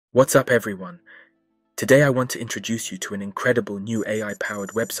What's up, everyone? Today I want to introduce you to an incredible new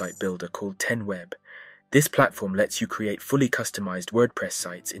AI-powered website builder called 10Web. This platform lets you create fully customized WordPress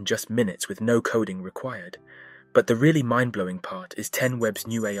sites in just minutes with no coding required. But the really mind-blowing part is 10Web's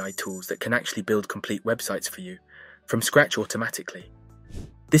new AI tools that can actually build complete websites for you, from scratch automatically.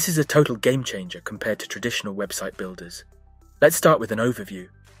 This is a total game changer compared to traditional website builders. Let's start with an overview.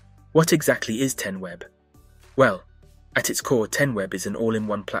 What exactly is 10Web? Well, at its core, 10Web is an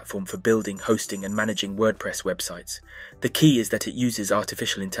all-in-one platform for building, hosting, and managing WordPress websites. The key is that it uses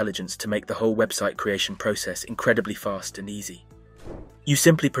artificial intelligence to make the whole website creation process incredibly fast and easy. You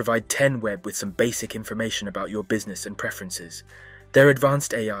simply provide 10Web with some basic information about your business and preferences. Their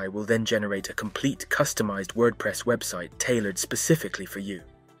advanced AI will then generate a complete, customized WordPress website tailored specifically for you.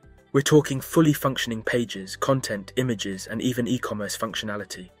 We're talking fully functioning pages, content, images, and even e-commerce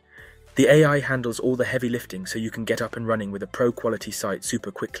functionality. The AI handles all the heavy lifting so you can get up and running with a pro-quality site super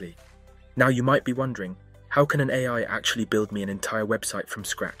quickly. Now you might be wondering, how can an AI actually build me an entire website from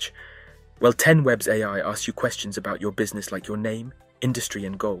scratch? Well, 10Web's AI asks you questions about your business like your name, industry,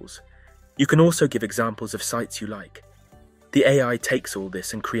 and goals. You can also give examples of sites you like. The AI takes all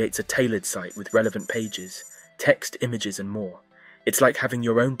this and creates a tailored site with relevant pages, text, images, and more. It's like having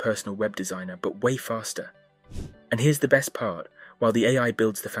your own personal web designer, but way faster. And here's the best part. While the AI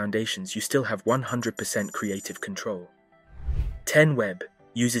builds the foundations, you still have 100% creative control. 10Web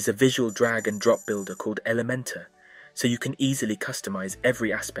uses a visual drag-and-drop builder called Elementor, so you can easily customize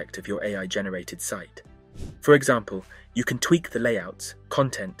every aspect of your AI-generated site. For example, you can tweak the layouts,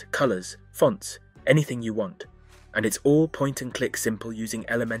 content, colors, fonts, anything you want. And it's all point-and-click simple using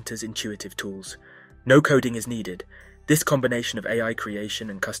Elementor's intuitive tools. No coding is needed. This combination of AI creation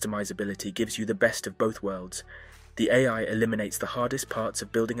and customizability gives you the best of both worlds. The AI eliminates the hardest parts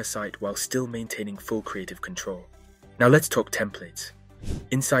of building a site while still maintaining full creative control. Now let's talk templates.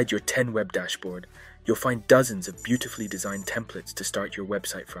 Inside your 10Web dashboard, you'll find dozens of beautifully designed templates to start your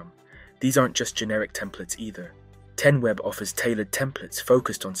website from. These aren't just generic templates either. 10Web offers tailored templates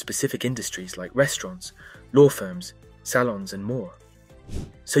focused on specific industries like restaurants, law firms, salons, and more.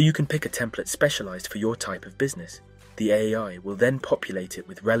 So you can pick a template specialized for your type of business. The AI will then populate it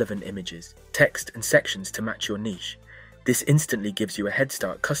with relevant images, text, and sections to match your niche. This instantly gives you a head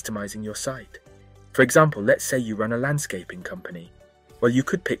start customizing your site. For example, let's say you run a landscaping company. Well, you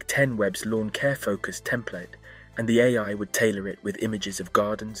could pick 10Web's lawn care focused template, and the AI would tailor it with images of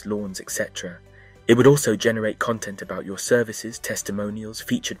gardens, lawns, etc. It would also generate content about your services, testimonials,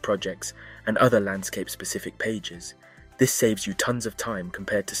 featured projects, and other landscape specific pages. This saves you tons of time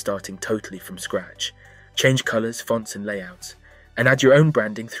compared to starting totally from scratch. Change colors, fonts, and layouts, and add your own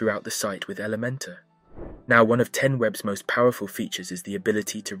branding throughout the site with Elementor. Now, one of 10Web's most powerful features is the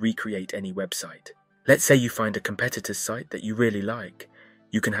ability to recreate any website. Let's say you find a competitor's site that you really like.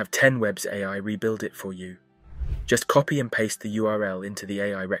 You can have 10Web's AI rebuild it for you. Just copy and paste the URL into the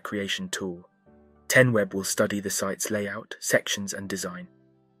AI recreation tool. 10Web will study the site's layout, sections, and design.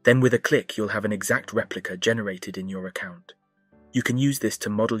 Then with a click, you'll have an exact replica generated in your account. You can use this to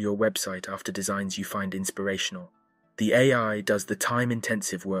model your website after designs you find inspirational. The AI does the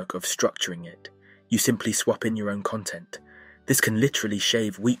time-intensive work of structuring it. You simply swap in your own content. This can literally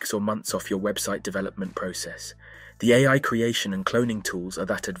shave weeks or months off your website development process. The AI creation and cloning tools are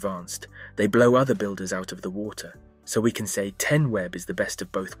that advanced. They blow other builders out of the water. So we can say 10Web is the best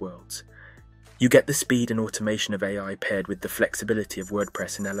of both worlds. You get the speed and automation of AI paired with the flexibility of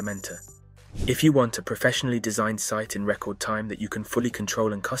WordPress and Elementor. If you want a professionally designed site in record time that you can fully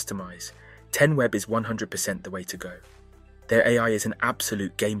control and customize, 10Web is 100% the way to go. Their AI is an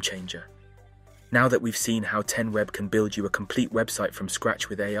absolute game changer. Now that we've seen how 10Web can build you a complete website from scratch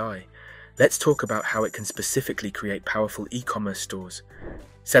with AI, let's talk about how it can specifically create powerful e-commerce stores.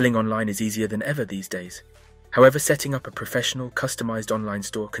 Selling online is easier than ever these days. However, setting up a professional, customized online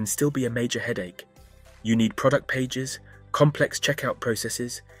store can still be a major headache. You need product pages, complex checkout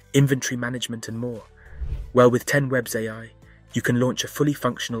processes, inventory management, and more. Well, with 10Web's AI, you can launch a fully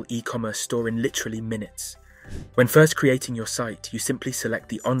functional e-commerce store in literally minutes. When first creating your site, you simply select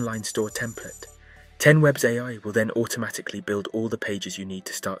the online store template. 10Web's AI will then automatically build all the pages you need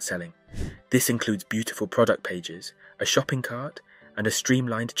to start selling. This includes beautiful product pages, a shopping cart, and a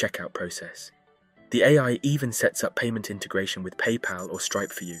streamlined checkout process. The AI even sets up payment integration with PayPal or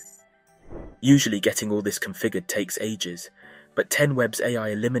Stripe for you. Usually getting all this configured takes ages, but 10Web's AI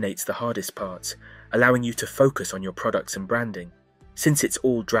eliminates the hardest parts, allowing you to focus on your products and branding. Since it's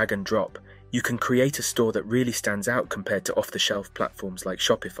all drag and drop, you can create a store that really stands out compared to off-the-shelf platforms like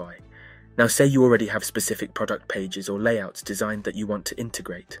Shopify. Now, say you already have specific product pages or layouts designed that you want to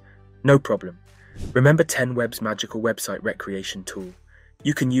integrate. No problem. Remember 10Web's magical website recreation tool.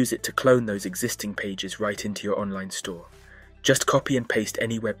 You can use it to clone those existing pages right into your online store. Just copy and paste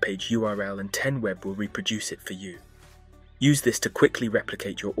any web page URL and 10web will reproduce it for you. Use this to quickly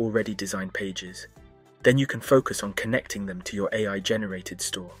replicate your already designed pages. Then you can focus on connecting them to your AI-generated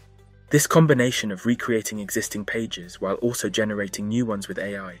store. This combination of recreating existing pages while also generating new ones with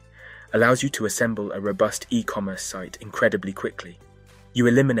AI allows you to assemble a robust e-commerce site incredibly quickly. You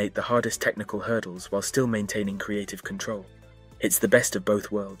eliminate the hardest technical hurdles while still maintaining creative control. It's the best of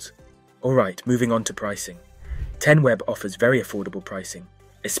both worlds. Alright, moving on to pricing. 10web offers very affordable pricing,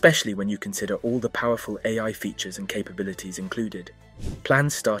 especially when you consider all the powerful AI features and capabilities included.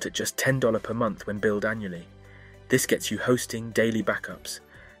 Plans start at just $10 per month when billed annually. This gets you hosting, daily backups,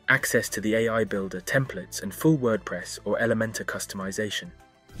 access to the AI builder, templates, and full WordPress or Elementor customization.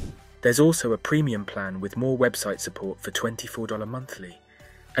 There's also a premium plan with more website support for $24 monthly,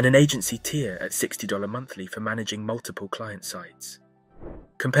 and an agency tier at $60 monthly for managing multiple client sites.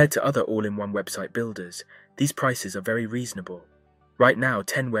 Compared to other all-in-one website builders, these prices are very reasonable. Right now,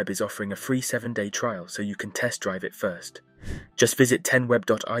 10web is offering a free 7-day trial so you can test drive it first. Just visit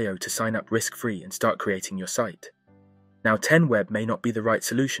 10web.io to sign up risk-free and start creating your site. Now, 10web may not be the right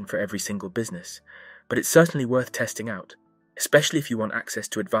solution for every single business, but it's certainly worth testing out, especially if you want access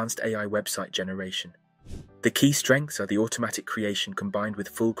to advanced AI website generation. The key strengths are the automatic creation combined with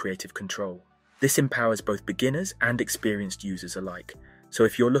full creative control. This empowers both beginners and experienced users alike, so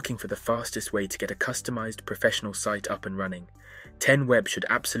if you're looking for the fastest way to get a customized professional site up and running, 10web should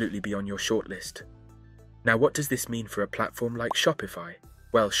absolutely be on your shortlist. Now, what does this mean for a platform like Shopify?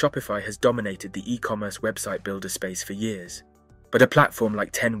 Well, Shopify has dominated the e-commerce website builder space for years, but a platform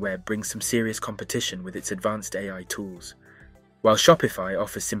like 10web brings some serious competition with its advanced AI tools. While Shopify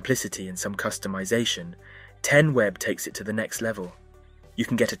offers simplicity and some customization, 10web takes it to the next level. You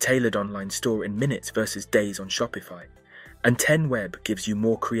can get a tailored online store in minutes versus days on Shopify, and 10web gives you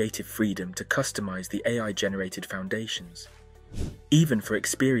more creative freedom to customize the AI-generated foundations. Even for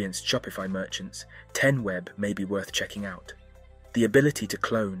experienced Shopify merchants, 10web may be worth checking out. The ability to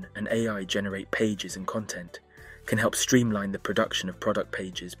clone and AI-generate pages and content can help streamline the production of product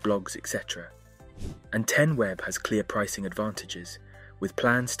pages, blogs, etc. And 10web has clear pricing advantages, with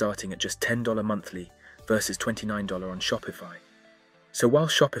plans starting at just $10 monthly versus $29 on Shopify. So while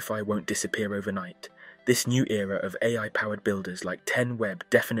Shopify won't disappear overnight, this new era of AI-powered builders like 10web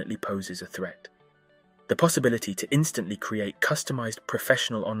definitely poses a threat. The possibility to instantly create customized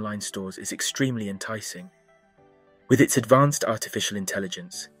professional online stores is extremely enticing. With its advanced artificial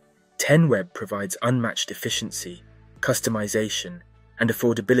intelligence, 10web provides unmatched efficiency, customization, and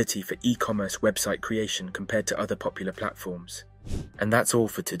affordability for e-commerce website creation compared to other popular platforms. And that's all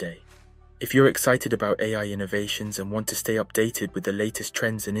for today. If you're excited about AI innovations and want to stay updated with the latest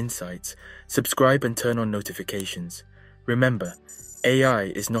trends and insights, subscribe and turn on notifications. Remember, AI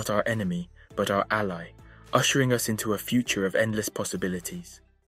is not our enemy, but our ally, ushering us into a future of endless possibilities.